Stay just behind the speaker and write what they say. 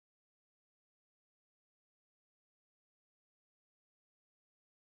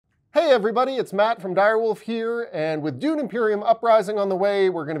Hey everybody, it's Matt from Direwolf here, and with Dune Imperium Uprising on the way,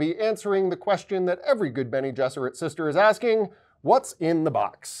 we're going to be answering the question that every good Bene Gesserit sister is asking: what's in the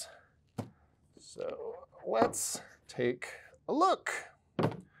box? So let's take a look.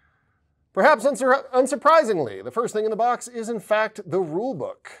 Perhaps unsurprisingly, the first thing in the box is in fact the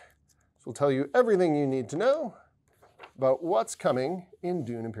rulebook. This will tell you everything you need to know about what's coming in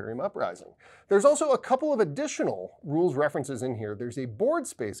Dune Imperium Uprising. There's also a couple of additional rules references in here. There's a board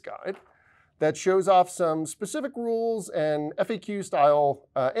space guide that shows off some specific rules and FAQ-style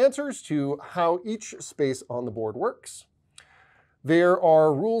answers to how each space on the board works. There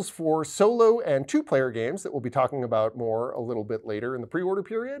are rules for solo and two-player games that we'll be talking about more a little bit later in the pre-order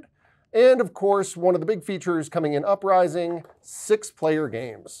period. And of course, one of the big features coming in Uprising, 6-player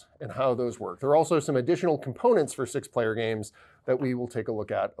games and how those work. There are also some additional components for 6-player games that we will take a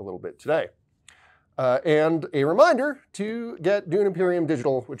look at a little bit today. And a reminder to get Dune Imperium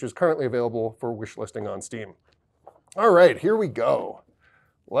Digital, which is currently available for wishlisting on Steam. All right, here we go.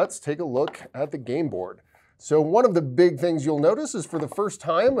 Let's take a look at the game board. So one of the big things you'll notice is for the first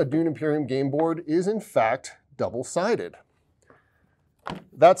time, a Dune Imperium game board is in fact double-sided.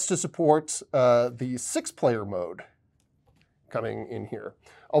 That's to support the 6-player mode coming in here,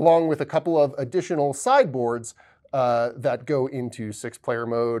 along with a couple of additional sideboards that go into 6-player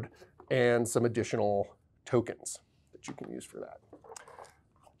mode and some additional tokens that you can use for that.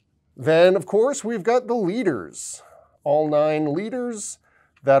 Then, of course, we've got the leaders, all 9 leaders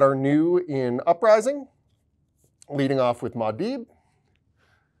that are new in Uprising, leading off with Muad'Dib.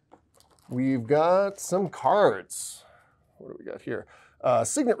 We've got some cards. What do we got here?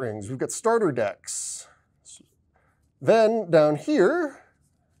 Signet rings, we've got starter decks. Then down here,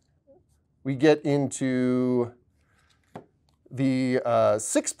 we get into the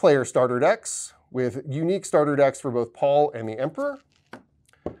 6-player starter decks with unique starter decks for both Paul and the Emperor.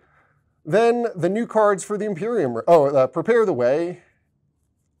 Then the new cards for the Imperium. Prepare the Way,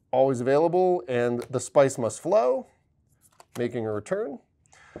 always available, and The Spice Must Flow, making a return.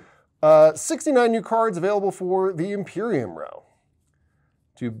 69 new cards available for the Imperium row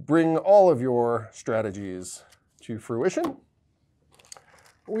to bring all of your strategies to fruition.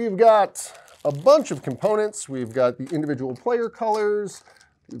 We've got a bunch of components. We've got the individual player colors.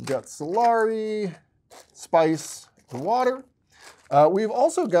 We've got Solari, Spice, and Water. We've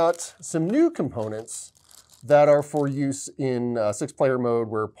also got some new components that are for use in 6-player mode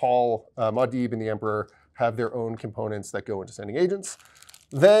where Paul, Muad'Dib, and the Emperor have their own components that go into sending agents.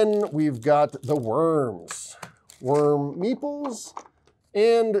 Then we've got the worms, worm meeples,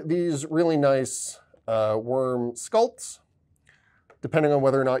 and these really nice worm sculpts, depending on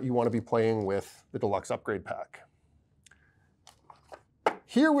whether or not you want to be playing with the deluxe upgrade pack.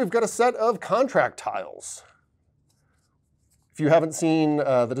 Here we've got a set of contract tiles. If you haven't seen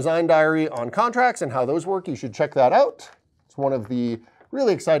the design diary on contracts and how those work, you should check that out. It's one of the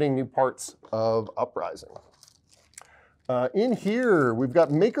really exciting new parts of Uprising. In here, we've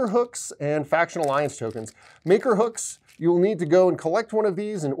got maker hooks and faction alliance tokens. Maker hooks, you'll need to go and collect one of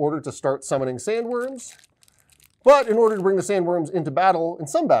these in order to start summoning sandworms. But in order to bring the sandworms into battle, in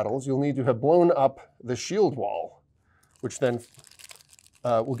some battles, you'll need to have blown up the shield wall, which then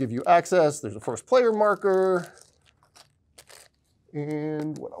will give you access. There's a first player marker.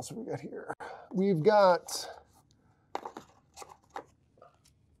 And what else have we got here? We've got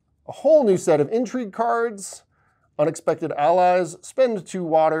a whole new set of intrigue cards. Unexpected allies, spend 2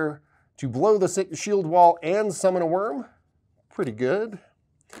 water to blow the shield wall and summon a worm. Pretty good.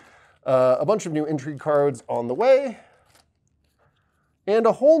 A bunch of new intrigue cards on the way. And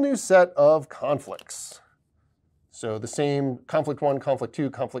a whole new set of conflicts. So the same Conflict 1, Conflict 2,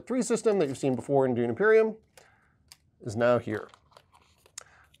 Conflict 3 system that you've seen before in Dune Imperium is now here.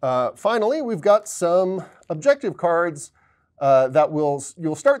 Finally, we've got some objective cards that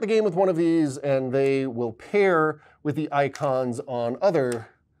you'll start the game with one of these, and they will pair with the icons on other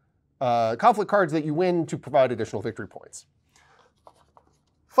conflict cards that you win to provide additional victory points.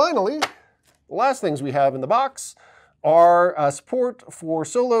 Finally, the last things we have in the box are support for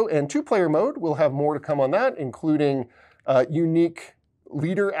solo and 2-player mode. We'll have more to come on that, including unique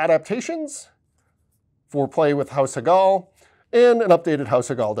leader adaptations for play with House Hagal and an updated House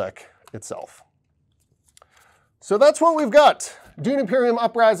Hagal deck itself. So that's what we've got. Dune Imperium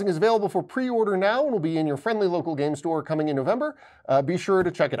Uprising is available for pre-order now and will be in your friendly local game store coming in November. Be sure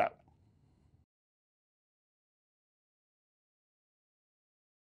to check it out.